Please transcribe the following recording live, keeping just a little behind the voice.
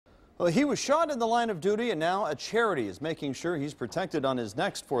Well, he was shot in the line of duty, and now a charity is making sure he's protected on his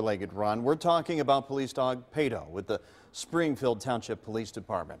next four-legged run. We're talking about police dog Pato with the Springfield Township Police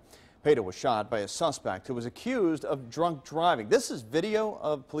Department. Pato was shot by a suspect who was accused of drunk driving. This is video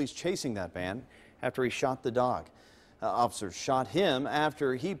of police chasing that man after he shot the dog. Officers shot him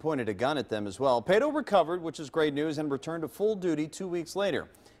after he pointed a gun at them as well. Pato recovered, which is great news, and returned to full duty 2 weeks later.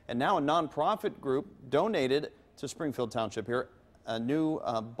 And now a nonprofit group donated to Springfield Township here a new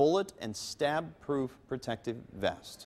bullet and stab-proof protective vest.